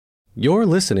You're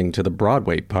listening to the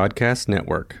Broadway Podcast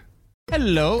Network.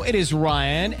 Hello, it is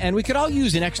Ryan, and we could all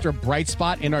use an extra bright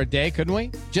spot in our day, couldn't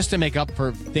we? Just to make up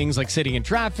for things like sitting in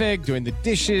traffic, doing the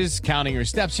dishes, counting your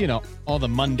steps, you know, all the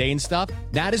mundane stuff.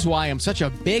 That is why I'm such a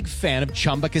big fan of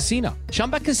Chumba Casino.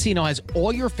 Chumba Casino has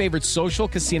all your favorite social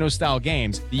casino-style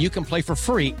games that you can play for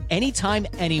free anytime,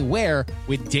 anywhere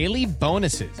with daily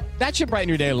bonuses. That should brighten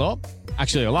your day a little.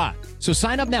 Actually, a lot. So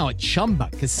sign up now at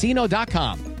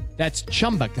ChumbaCasino.com. That's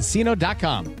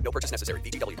ChumbaCasino.com. No purchase necessary.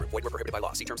 VGW Group. Void where prohibited by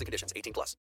law. See terms and conditions.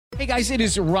 18+. Hey guys, it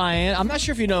is Ryan. I'm not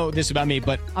sure if you know this about me,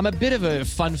 but I'm a bit of a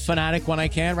fun fanatic when I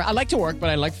can. I like to work, but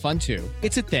I like fun too.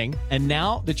 It's a thing. And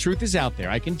now the truth is out there.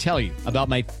 I can tell you about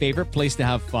my favorite place to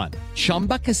have fun.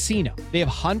 Chumba Casino. They have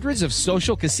hundreds of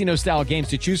social casino style games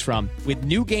to choose from with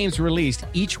new games released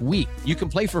each week. You can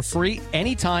play for free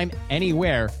anytime,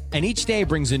 anywhere. And each day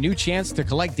brings a new chance to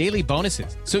collect daily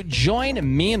bonuses. So join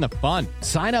me in the fun.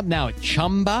 Sign up now at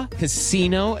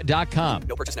ChumbaCasino.com.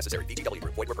 No purchase necessary. VGW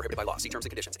Group. Void where prohibited by law. See terms and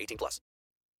conditions. 18+.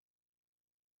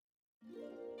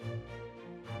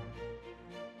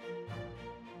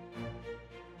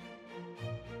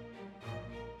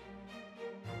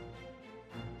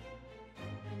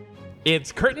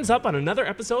 It's curtains up on another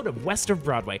episode of West of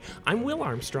Broadway. I'm Will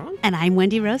Armstrong. And I'm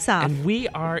Wendy Rosoff. And we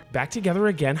are back together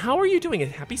again. How are you doing?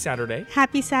 Happy Saturday.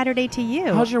 Happy Saturday to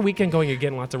you. How's your weekend going? You're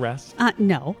getting lots of rest?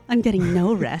 No, I'm getting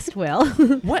no rest, Will.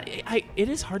 What? It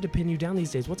is hard to pin you down these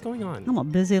days. What's going on? I'm a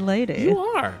busy lady. You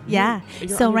are. Yeah.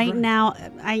 You're so right now,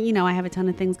 I have a ton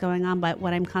of things going on, but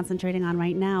what I'm concentrating on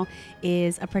right now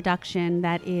is a production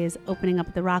that is opening up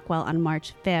at the Rockwell on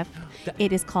March 5th.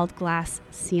 It is called Glass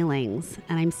Ceilings,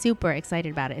 and I'm super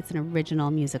excited about it. It's an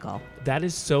original musical. That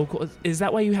is so cool. Is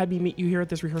that why you had me meet you here at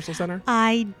this rehearsal center?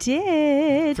 I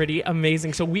did. Pretty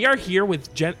amazing. So we are here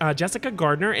with Jessica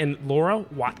Gardner and Laura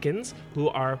Watkins, who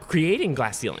are creating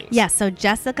Glass Ceilings. Yes, so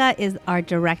Jessica is our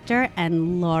director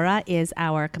and Laura is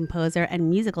our composer and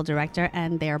musical director,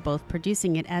 and they are both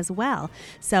producing it as well.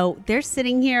 So they're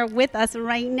sitting here with us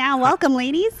right now. Welcome,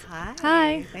 ladies.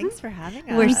 Hi. Thanks for having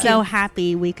us. We're so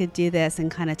happy we could do this and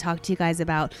kind of talk to you guys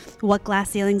about what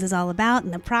Glass Ceilings is all about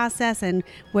and the process and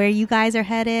where you guys are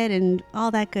headed and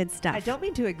all that good stuff. I don't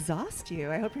mean to exhaust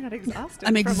you. I hope you're not exhausted.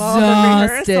 I'm from all the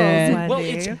exhausted. rehearsals, Well,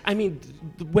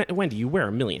 Wendy. Wendy, you wear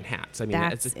a million hats. I mean,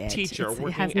 That's as a it. teacher, It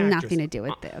working has actress. nothing to do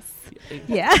with this.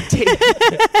 Yeah.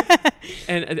 Yeah.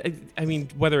 And I mean,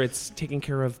 whether it's taking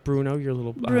care of Bruno, your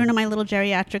little Bruno, my little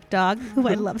geriatric dog, who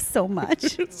I love so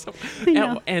much. I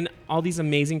know. And all these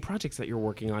amazing projects that you're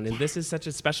working on, and this is such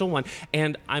a special one.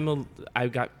 And I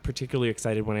got particularly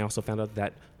excited when I also found out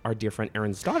that our dear friend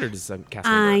Aaron Stoddard is a cast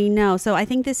member. I know. So I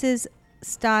think this is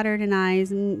Stoddard and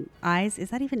Eyes. Is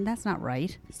that even? That's not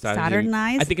right. Stoddard and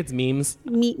Eyes. I think it's memes.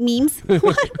 Memes.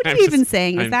 What are you even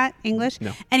saying? Is that English?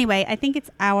 No. Anyway, I think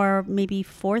it's our maybe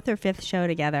 4th or 5th show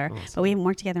together, Awesome. but we haven't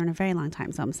worked together in a very long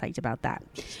time, so I'm psyched about that.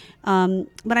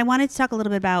 But I wanted to talk a little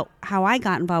bit about how I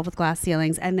got involved with Glass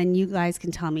Ceilings, and then you guys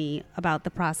can tell me about the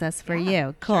process for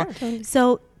you. Cool. Sure.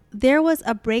 So there was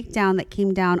a breakdown that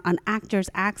came down on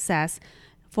Actors Access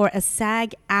for a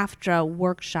SAG-AFTRA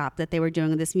workshop that they were doing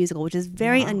with this musical, which is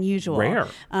very unusual. Rare.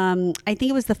 I think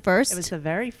it was the first. It was the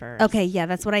very first. Okay, yeah,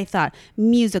 that's what I thought.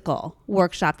 Musical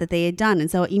workshop that they had done.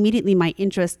 And so immediately my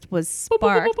interest was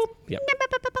sparked. Yep.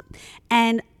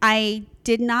 And I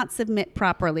did not submit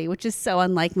properly, which is so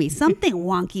unlike me. Something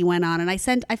wonky went on, and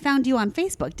I found you on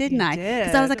Facebook, didn't You I? did.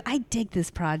 Because I was like, I dig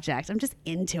this project. I'm just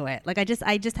into it. Like I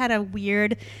just had a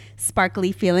weird,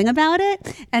 sparkly feeling about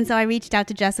it, and so I reached out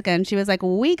to Jessica, and she was like,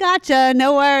 "We gotcha,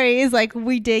 no worries. Like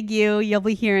we dig you. You'll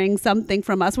be hearing something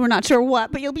from us. We're not sure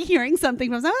what, but you'll be hearing something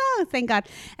from us." Oh, thank God!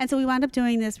 And so we wound up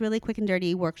doing this really quick and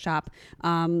dirty workshop.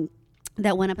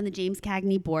 That went up in the James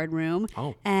Cagney boardroom.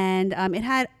 Oh. And it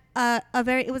had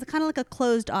it was kind of like a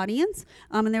closed audience.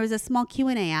 And there was a small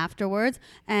Q&A afterwards.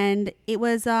 And it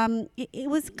was it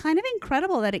was kind of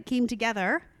incredible that it came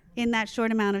together in that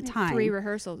short amount of time. 3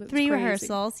 rehearsals. It was Three crazy.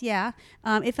 rehearsals, yeah.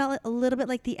 It felt a little bit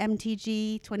like the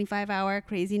MTG 25-hour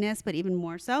craziness, but even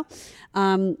more so.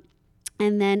 And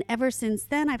then ever since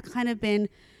then, I've kind of been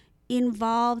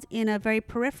involved in a very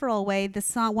peripheral way.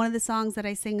 One of the songs that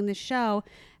I sing in the show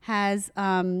has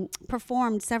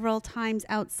performed several times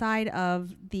outside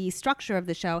of the structure of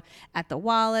the show at the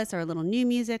Wallace or a little new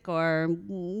music or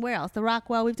where else? The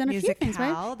Rockwell. We've done a few things,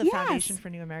 right? The Foundation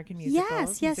for New American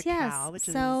Musicals. Yes. Music-Cal, which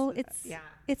So is,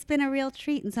 it's been a real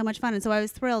treat and so much fun. And so I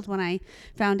was thrilled when I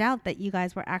found out that you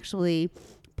guys were actually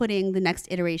putting the next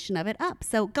iteration of it up.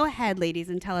 So go ahead, ladies,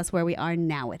 and tell us where we are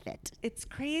now with it. It's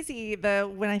crazy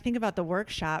when I think about the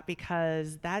workshop,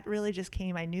 because that really just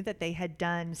came. I knew that they had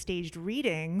done staged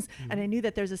readings, and I knew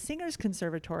that there's a singers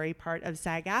conservatory part of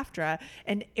SAG-AFTRA,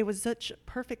 and it was such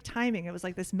perfect timing. It was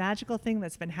like this magical thing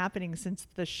that's been happening since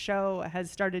the show has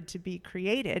started to be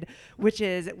created, which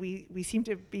is we seem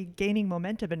to be gaining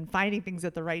momentum and finding things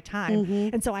at the right time.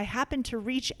 And so I happened to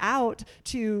reach out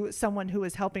to someone who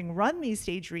was helping run these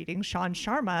stage readings, Sean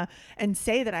Sharma, and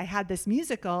say that I had this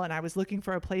musical and I was looking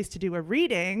for a place to do a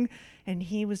reading. And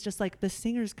he was just like, the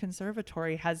Singers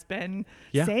Conservatory has been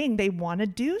saying they want to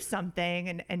do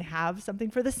something and have something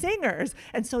for the singers.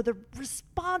 And so the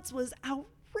response was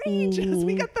outrageous.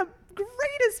 We got the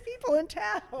greatest people in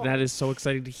town. That is so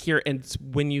exciting to hear. And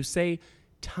when you say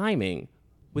timing,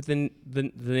 within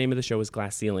the name of the show is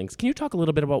Glass Ceilings. Can you talk a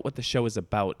little bit about what the show is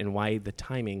about and why the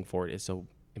timing for it is so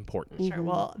important? Sure.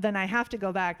 Well, then I have to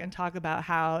go back and talk about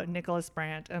how Nicholas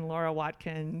Brandt and Laura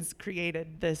Watkins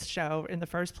created this show in the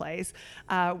first place.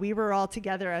 We were all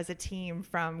together as a team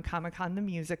from Comic-Con the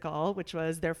Musical, which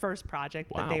was their first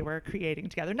project that they were creating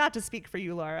together. Not to speak for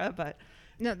you, Laura, but...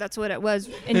 No, that's what it was.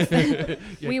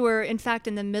 We were, in fact,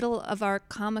 in the middle of our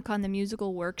Comic-Con the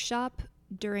Musical workshop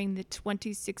during the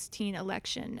 2016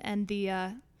 election. And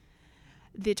the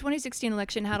 2016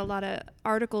 election had a lot of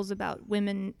articles about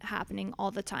women happening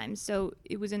all the time. So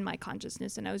it was in my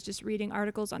consciousness, and I was just reading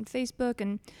articles on Facebook,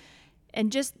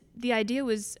 and just the idea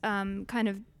was kind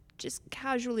of just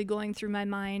casually going through my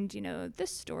mind,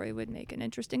 this story would make an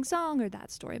interesting song, or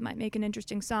that story might make an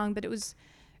interesting song. But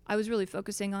I was really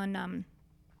focusing on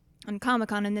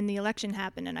Comic-Con, and then the election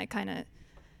happened, and I kind of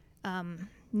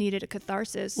needed a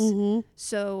catharsis.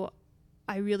 So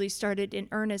I really started in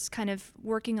earnest kind of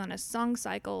working on a song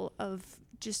cycle of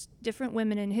just different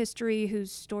women in history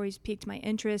whose stories piqued my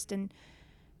interest.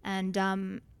 And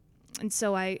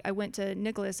so I went to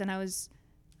Nicholas, and I was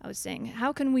saying,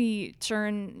 how can we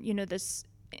turn, this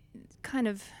kind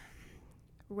of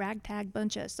ragtag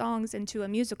bunch of songs into a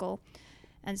musical?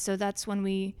 And so that's when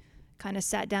we kind of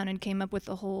sat down and came up with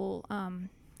the whole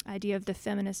idea of the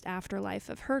feminist afterlife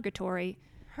of Hergatory.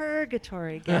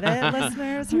 Purgatory, get it,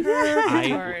 listeners?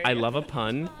 Purgatory. I love a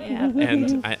pun, Yeah.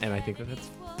 and I think that's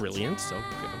brilliant. So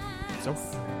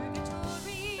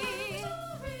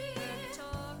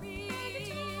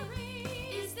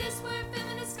Is this where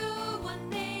feminists go when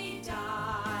they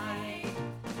die?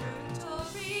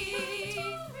 Purgatory.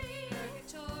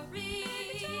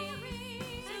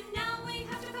 And now we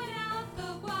have to cut out the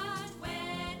what,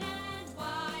 when, and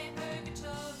why.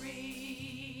 Purgatory.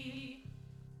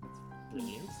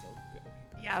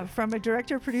 Yeah, from a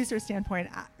director-producer standpoint,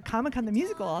 Comic-Con the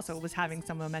Musical also was having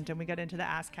some momentum. We got into the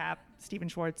ASCAP, Stephen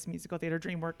Schwartz Musical Theater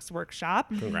DreamWorks workshop,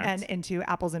 Congrats. and into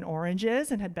Apples and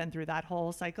Oranges, and had been through that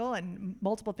whole cycle, and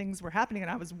multiple things were happening,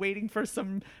 and I was waiting for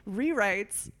some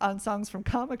rewrites on songs from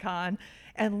Comic-Con,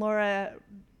 and Laura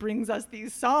brings us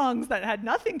these songs that had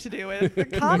nothing to do with the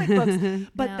comic books,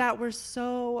 but that were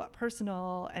so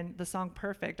personal. And the song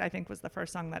Perfect, I think, was the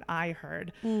first song that I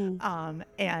heard.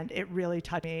 And it really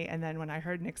touched me. And then when I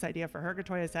heard Nick's idea for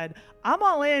Hergatory, I said, I'm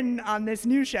all in on this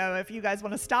new show if you guys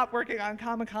want to stop working on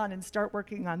Comic-Con and start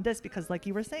working on this, because like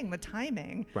you were saying, the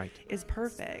timing is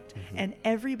perfect. And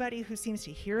everybody who seems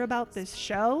to hear about this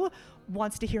show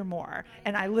wants to hear more.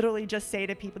 And I literally just say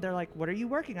to people, they're like, what are you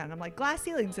working on? I'm like, Glass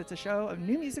Ceilings. It's a show, a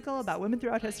new musical about women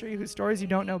throughout history whose stories you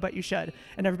don't know, but you should.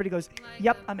 And everybody goes,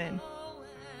 yep, I'm in.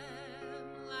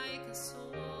 Like a sword,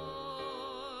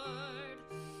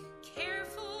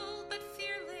 careful but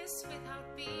fearless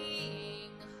without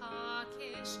being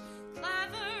hawkish,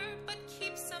 clever but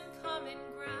keep some common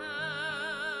ground,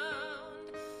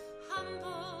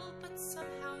 humble but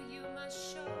somehow you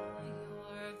must show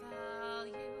your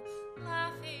value,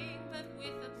 laughing but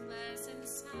with a pleasant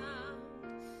sound,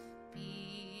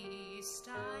 be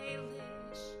stylish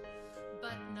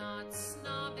but not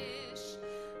snobbish,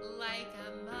 like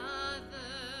a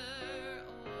mother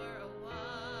or a wife.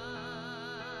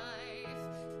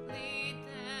 Lead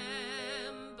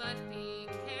them, but be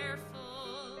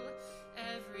careful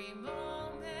every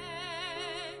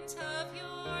moment of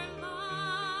your life.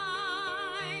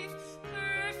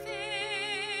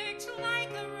 Perfect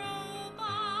like a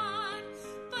robot,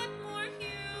 but more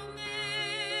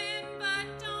human, but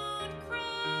don't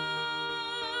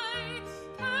cry.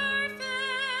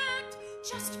 Perfect,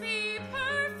 just be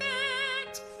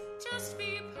perfect, just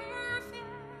be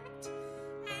perfect,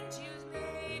 and you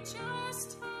may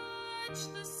just touch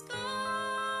the sky.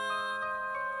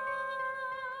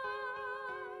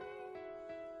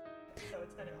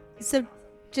 So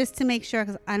just to make sure,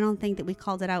 because I don't think that we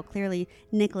called it out clearly,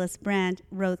 Nicholas Brandt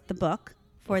wrote the book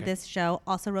for this show,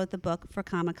 also wrote the book for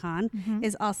Comic-Con,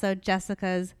 is also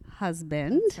Jessica's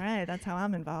husband. That's right. That's how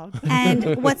I'm involved.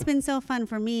 And what's been so fun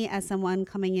for me as someone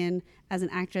coming in as an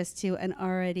actress to an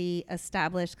already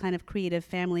established kind of creative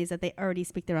family is that they already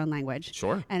speak their own language.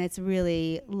 Sure. And it's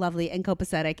really lovely and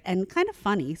copacetic and kind of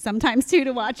funny sometimes too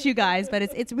to watch you guys, but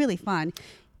it's really fun.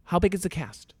 How big is the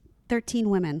cast? 13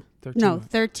 women. 13 No, women.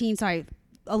 13, sorry.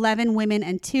 11 women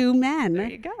and 2 men. There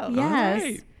you go. Yes.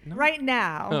 Right. Right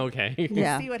now. Okay.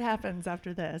 Yeah. See what happens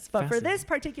after this. But for this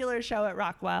particular show at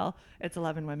Rockwell, it's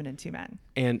 11 women and 2 men.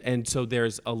 And so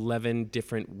there's 11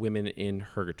 different women in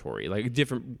Purgatory, like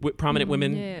different prominent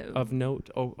women No. of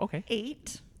note. Oh, okay.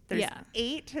 8. There's Yeah.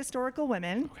 8 historical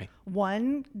women. Okay.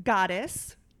 1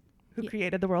 goddess who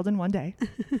created the world in one day,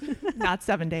 not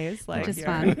 7 days. Like Which is your-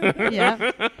 fun.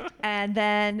 Yeah. And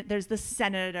then there's the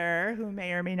senator, who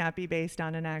may or may not be based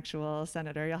on an actual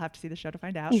senator. You'll have to see the show to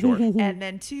find out. Sure. And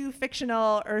then 2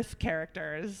 fictional Earth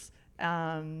characters,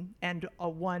 and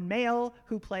one male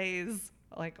who plays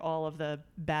like all of the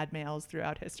bad males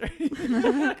throughout history.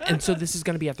 And so this is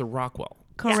going to be at the Rockwell.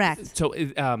 Correct. So,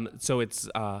 so it's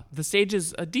the stage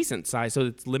is a decent size. So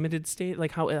it's limited stage.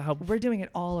 Like how? We're doing it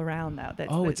all around though.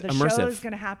 It's the immersive. show is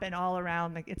going to happen all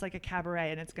around. Like it's like a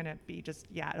cabaret, and it's going to be just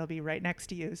it'll be right next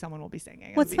to you. Someone will be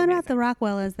singing. What's It'll fun be about the amazing.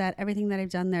 Rockwell is that everything that I've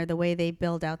done there, the way they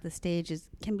build out the stage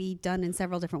can be done in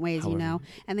several different ways, you know.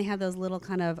 And they have those little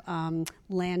kind of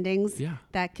landings Yeah.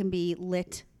 that can be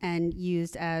lit and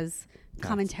used as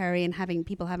commentary and having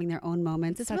people having their own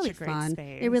moments. It's Such really a great fun.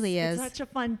 space. It really is. It's such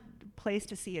a fun place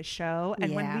to see a show.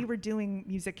 And when Yeah. we were doing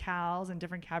musicals and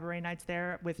different cabaret nights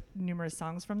there with numerous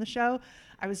songs from the show,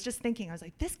 I was just thinking, I was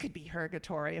like, this could be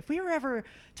Purgatory. If we were ever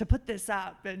to put this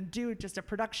up and do just a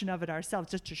production of it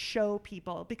ourselves, just to show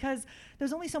people, because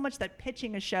there's only so much that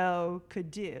pitching a show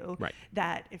could do. Right.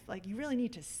 That if like you really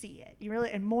need to see it,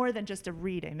 and more than just a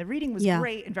reading. The reading was Yeah.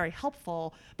 great and very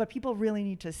helpful, but people really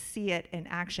need to see it in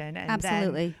action. And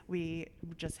Absolutely. then we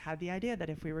just had the idea that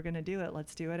if we were going to do it,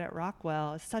 let's do it at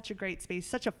Rockwell. It's such a great space,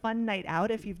 such a fun night out.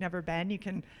 If you've never been, you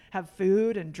can have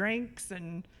food and drinks,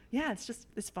 and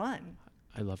it's fun.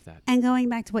 I love that. And going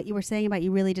back to what you were saying about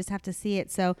you really just have to see it.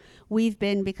 So we've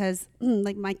been, because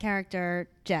like my character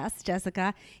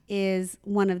Jessica is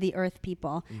one of the Earth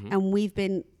people, and we've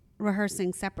been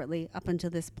rehearsing separately up until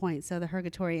this point. So the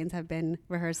Purgatorians have been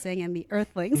rehearsing and the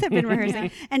Earthlings have been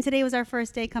rehearsing. And today was our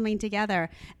first day coming together.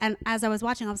 And as I was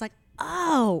watching, I was like,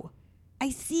 oh, I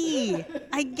see.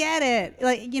 I get it.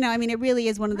 Like, you know, I mean, it really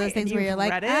is one of those Right, things and where you've you're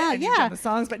like, read it, oh, and you've yeah. done the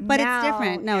songs, but it's now-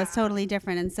 different. No, it's yeah. totally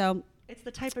different. And so It's the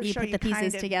type of You show put you the pieces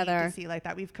kind of together. need to see like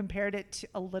that. We've compared it to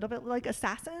a little bit like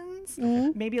Assassins,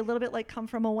 Mm-hmm. maybe a little bit like Come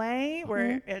From Away,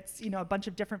 where it's, a bunch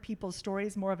of different people's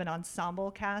stories, more of an ensemble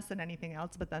cast than anything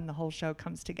else, but then the whole show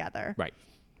comes together. Right.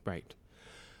 Right.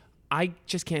 I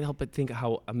just can't help but think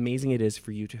how amazing it is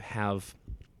for you to have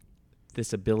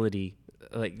this ability,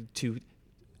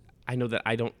 I know that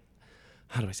I don't.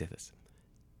 How do I say this?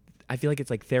 I feel like it's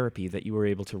like therapy that you were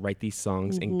able to write these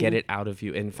songs and get it out of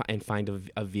you and find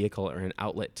a vehicle or an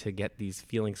outlet to get these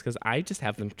feelings. Because I just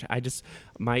have them.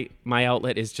 My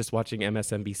outlet is just watching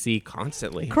MSNBC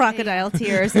constantly. crocodile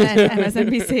tears and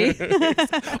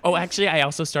MSNBC. Oh, actually, I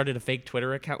also started a fake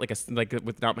Twitter account, like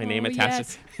without my name Oh,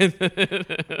 attached.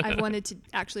 I've wanted to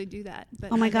actually do that.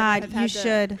 But Oh my I've God, had you to-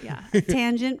 should. Yeah.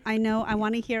 Tangent. I know. I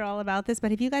want to hear all about this.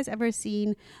 But have you guys ever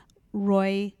seen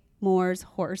Roy Moore's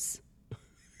horse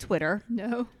Twitter?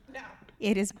 No.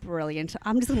 It is brilliant.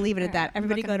 I'm just gonna leave it at that.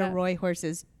 Everybody go to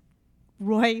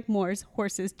Roy Moore's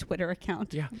horse's Twitter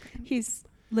account. Yeah. He's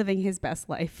living his best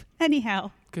life.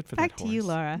 Anyhow, Good for back that to you, horse.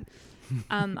 Laura.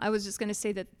 I was just gonna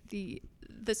say that the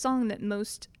song that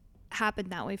most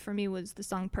happened that way for me was the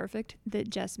song "Perfect" that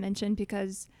Jess mentioned,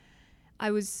 because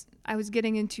I was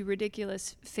getting into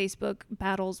ridiculous Facebook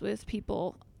battles with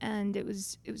people, and it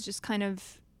was just kind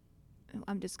of,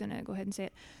 I'm just gonna go ahead and say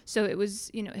it. So it was,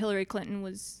 Hillary Clinton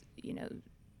was,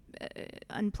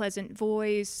 unpleasant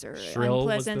voice or Shrill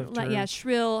was the unpleasant, term.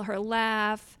 shrill, her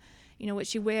laugh, what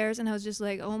she wears, and I was just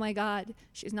like, oh my God,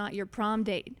 she's not your prom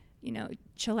date,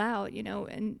 chill out,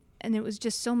 and it was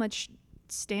just so much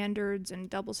standards and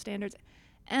double standards,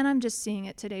 and I'm just seeing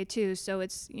it today too. So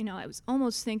it's, I was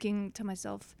almost thinking to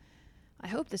myself, I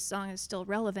hope this song is still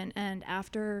relevant. And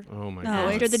after Oh my No,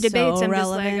 God. after it's the debates, so I'm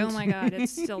relevant. just like, oh my God,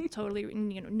 it's still totally,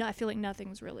 I feel like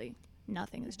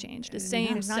nothing has changed. The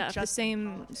same It's not stuff, the just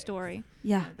same politics. story.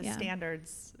 Yeah. The Yeah.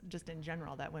 standards just in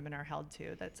general that women are held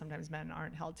to, that sometimes men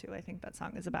aren't held to, I think that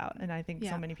song is about. And I think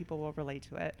Yeah. so many people will relate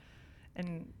to it.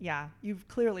 And yeah, you've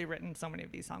clearly written so many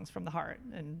of these songs from the heart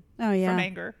and Oh yeah. from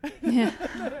anger. Yeah.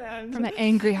 And From an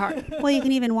angry heart. Well, you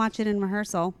can even watch it in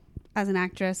rehearsal as an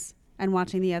actress and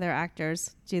watching the other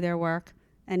actors do their work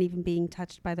and even being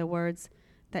touched by the words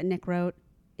that Nick wrote,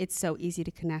 it's so easy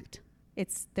to connect.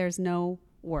 There's no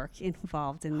work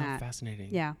involved in that. Fascinating.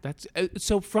 Yeah. That's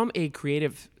so from a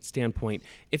creative standpoint,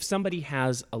 if somebody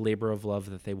has a labor of love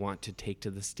that they want to take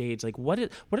to the stage, like what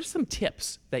are some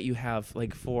tips that you have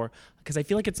like for, because I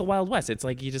feel like it's the Wild West. It's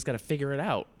like you just got to figure it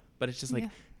out. But it's just like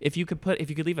if you could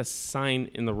leave a sign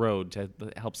in the road to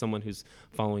help someone who's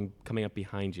coming up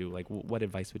behind you, like what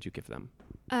advice would you give them?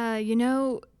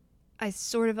 I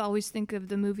sort of always think of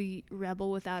the movie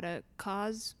Rebel Without a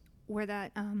Cause, where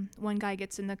that one guy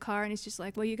gets in the car and he's just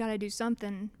like, well, you got to do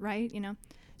something, right?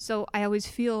 So I always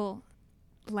feel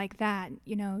like that,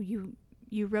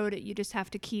 you wrote it, you just have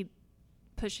to keep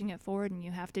pushing it forward and you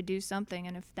have to do something.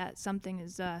 And if that something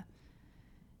is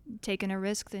taking a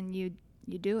risk, then you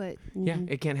do it. Yeah,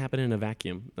 it can't happen in a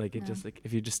vacuum. Like it just like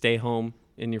if you just stay home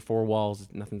in your four walls,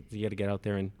 nothing. You got to get out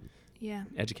there and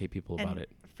educate people about it.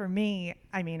 For me,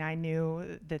 I mean, I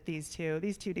knew that these two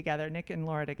together, Nick and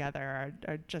Laura together,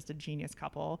 are just a genius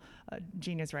couple, a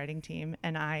genius writing team.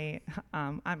 And I'm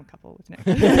a couple with Nick.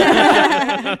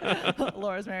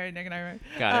 Laura's married, Nick and I are married.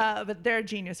 Got it. But they're a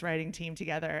genius writing team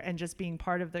together, and just being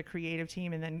part of the creative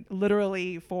team, and then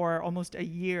literally for almost a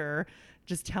year,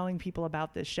 just telling people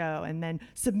about this show and then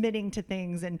submitting to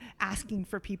things and asking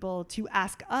for people to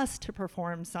ask us to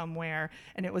perform somewhere.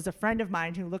 And it was a friend of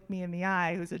mine who looked me in the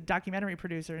eye, who's a documentary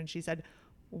producer, and she said,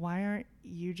 why aren't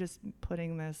you just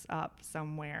putting this up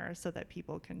somewhere so that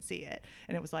people can see it?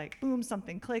 And it was like, boom,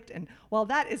 something clicked. And while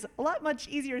that is a lot much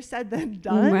easier said than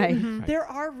done, Right. there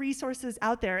are resources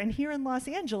out there. And here in Los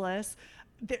Angeles,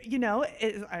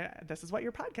 this is what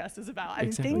your podcast is about. I mean,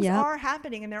 Exactly. things Yep. are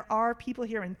happening, and there are people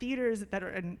here in theaters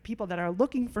and people that are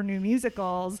looking for new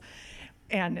musicals,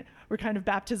 and we're kind of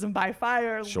baptism by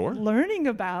fire, Sure. learning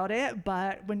about it.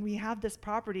 But when we have this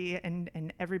property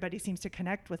and everybody seems to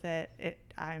connect with it,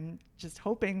 I'm just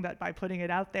hoping that by putting it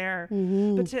out there,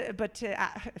 but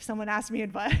if someone asked me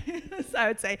advice, I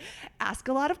would say ask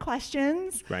a lot of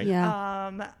questions. Right.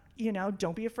 Yeah.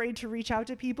 Don't be afraid to reach out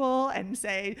to people and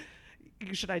say,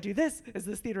 should I do this? Is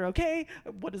this theater okay?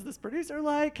 What is this producer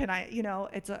like? Can I,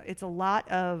 it's a lot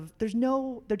of,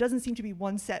 there doesn't seem to be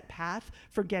one set path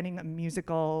for getting a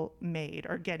musical made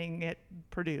or getting it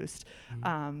produced.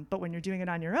 But when you're doing it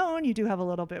on your own, you do have a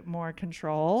little bit more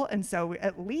control. And so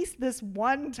at least this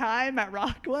one time at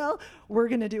Rockwell, we're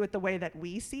going to do it the way that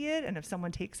we see it. And if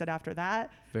someone takes it after that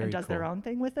Very and does their cool. own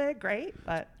thing with it, great.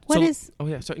 But Oh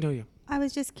yeah. Sorry. No. Yeah. I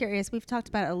was just curious. We've talked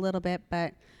about it a little bit,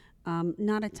 but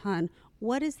not a ton.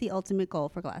 What is the ultimate goal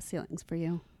for Glass Ceilings for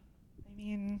you? I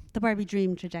mean, The Barbie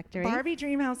Dream trajectory. Barbie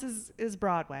Dreamhouse is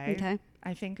Broadway. Okay.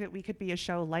 I think that we could be a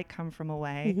show like Come From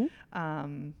Away.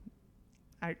 I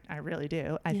really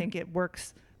do. I think it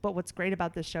works. But what's great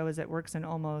about this show is it works in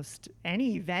almost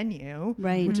any venue,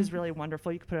 Right. which is really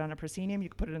wonderful. You could put it on a proscenium. You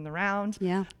could put it in the Round.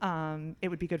 Yeah. It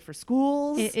would be good for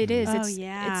schools. It is. Oh, It's,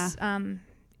 yeah.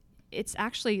 it's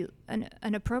actually an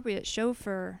appropriate show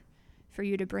for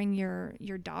you to bring your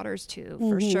daughters to,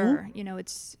 for sure.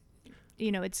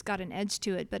 It's got an edge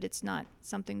to it, but it's not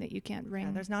something that you can't bring.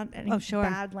 Yeah, there's not any sure.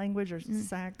 bad language or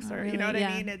sex Not or really, you know what I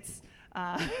yeah. mean. It's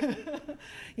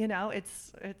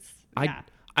it's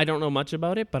I don't know much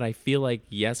about it, but I feel like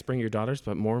yes, bring your daughters,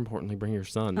 but more importantly, bring your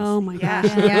sons. Oh my Yeah.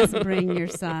 gosh! Yes, bring your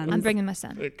sons. I'm bringing my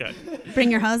son. Okay. Bring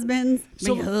your husbands.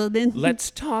 So Bring your husband. Let's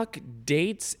talk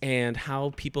dates and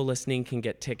how people listening can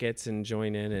get tickets and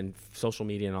join in and social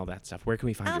media and all that stuff. Where can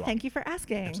we find you all? Thank you for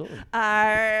asking. Absolutely.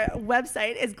 Our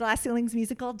website is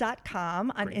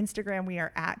glassceilingsmusical.com. On Great. Instagram, we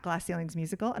are at Glass Ceilings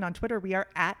Musical, and on Twitter, we are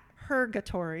at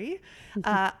Purgatory.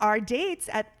 Our dates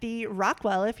at the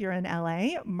Rockwell, if you're in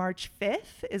LA, March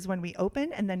 5th is when we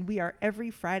open, and then we are every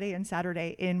Friday and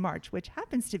Saturday in March, which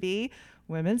happens to be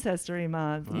Women's History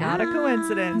Month. Not a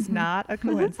coincidence. Not a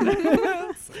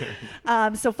coincidence.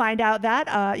 So find out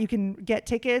that. You can get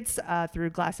tickets through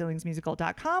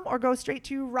glassceilingsmusical.com or go straight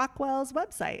to Rockwell's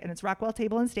website, and it's Rockwell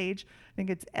Table and Stage. I think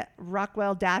it's at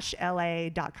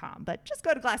rockwell-la.com. But just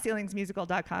go to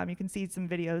glassceilingsmusical.com. You can see some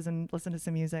videos and listen to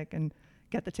some music and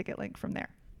get the ticket link from there.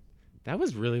 That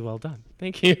was really well done.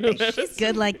 Thank you. She's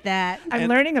good like that. I'm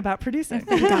learning about producing.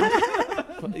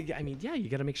 Well, yeah, I mean, yeah, you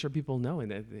got to make sure people know,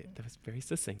 and that was very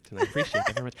succinct, and I appreciate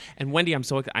that very much. And Wendy, I'm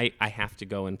so I have to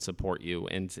go and support you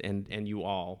and you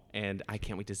all, and I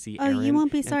can't wait to see. Oh, Erin. you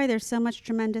won't be And sorry. There's so much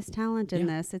tremendous talent in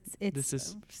Yeah. this. It's This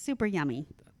is- super yummy.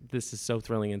 This is so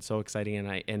thrilling and so exciting,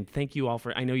 and thank you all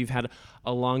for. I know you've had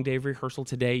a long day of rehearsal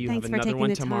today. You Thanks have for another taking one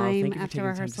the tomorrow. time Thank you for after taking the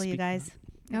time to rehearsal, you speak. guys.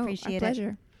 Oh, Appreciate a it.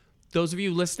 pleasure. those of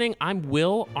you listening, I'm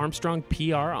Will Armstrong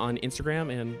PR on Instagram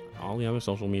and all the other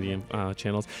social media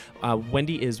channels.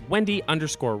 Wendy is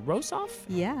Wendy_Rosoff.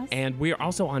 Yes. And we are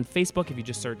also on Facebook if you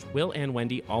just search Will and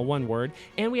Wendy, all one word.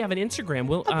 And we have an Instagram.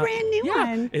 A brand new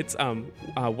one. It's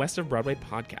West of Broadway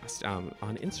Podcast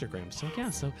on Instagram. So yeah,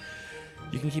 so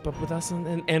you can keep up with us.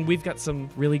 And we've got some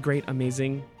really great,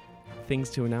 amazing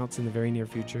things to announce in the very near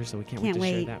future, so we can't wait to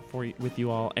share that with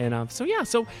you all. And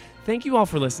so thank you all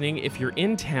for listening. If you're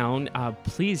in town,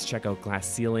 please check out Glass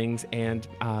Ceilings, and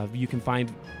you can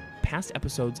find past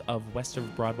episodes of West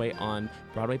of Broadway on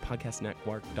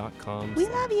BroadwayPodcastNetwork.com. We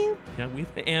love you. Yeah,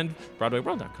 and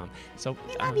BroadwayWorld.com. So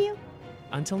We love you.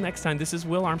 Until next time, this is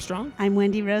Will Armstrong. I'm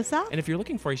Wendy Rosoff. And if you're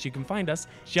looking for us, you can find us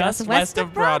just west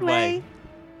of Broadway.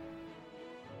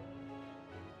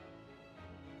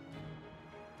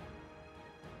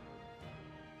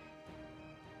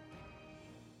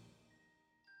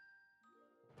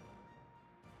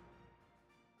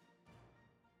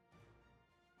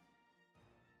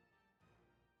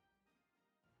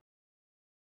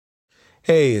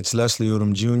 Hey, it's Leslie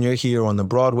Odom Jr. here on the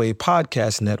Broadway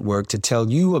Podcast Network to tell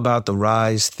you about the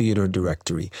Rise Theater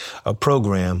Directory, a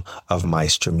program of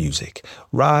Maestro Music.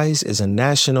 Rise is a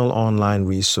national online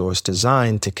resource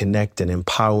designed to connect and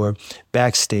empower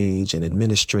backstage and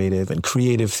administrative and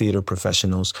creative theater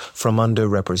professionals from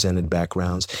underrepresented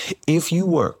backgrounds. If you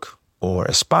work or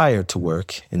aspire to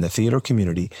work in the theater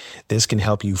community, this can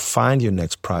help you find your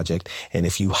next project. And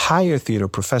if you hire theater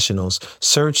professionals,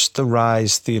 search the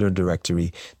Rise Theater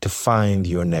Directory to find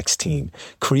your next team.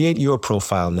 Create your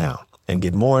profile now and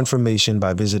get more information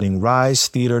by visiting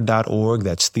risetheater.org.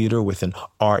 That's theater with an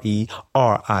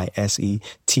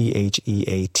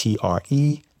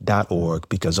RERISETHEATRE.org,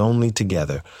 because only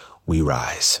together we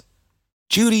rise.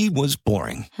 Judy was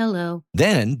boring. Hello.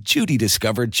 Then Judy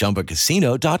discovered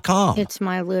ChumbaCasino.com. It's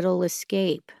my little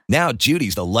escape. Now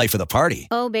Judy's the life of the party.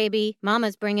 Oh, baby,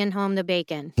 mama's bringing home the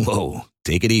bacon. Whoa,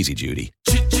 take it easy, Judy.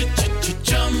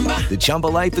 The Chumba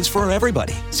life is for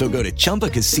everybody. So go to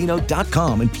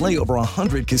ChumbaCasino.com and play over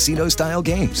 100 casino-style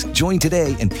games. Join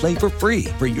today and play for free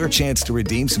for your chance to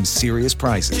redeem some serious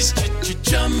prizes.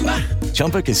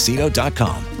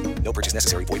 ChumbaCasino.com. No purchase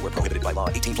necessary. Void where prohibited by law.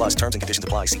 18+ terms and conditions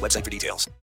apply. See website for details.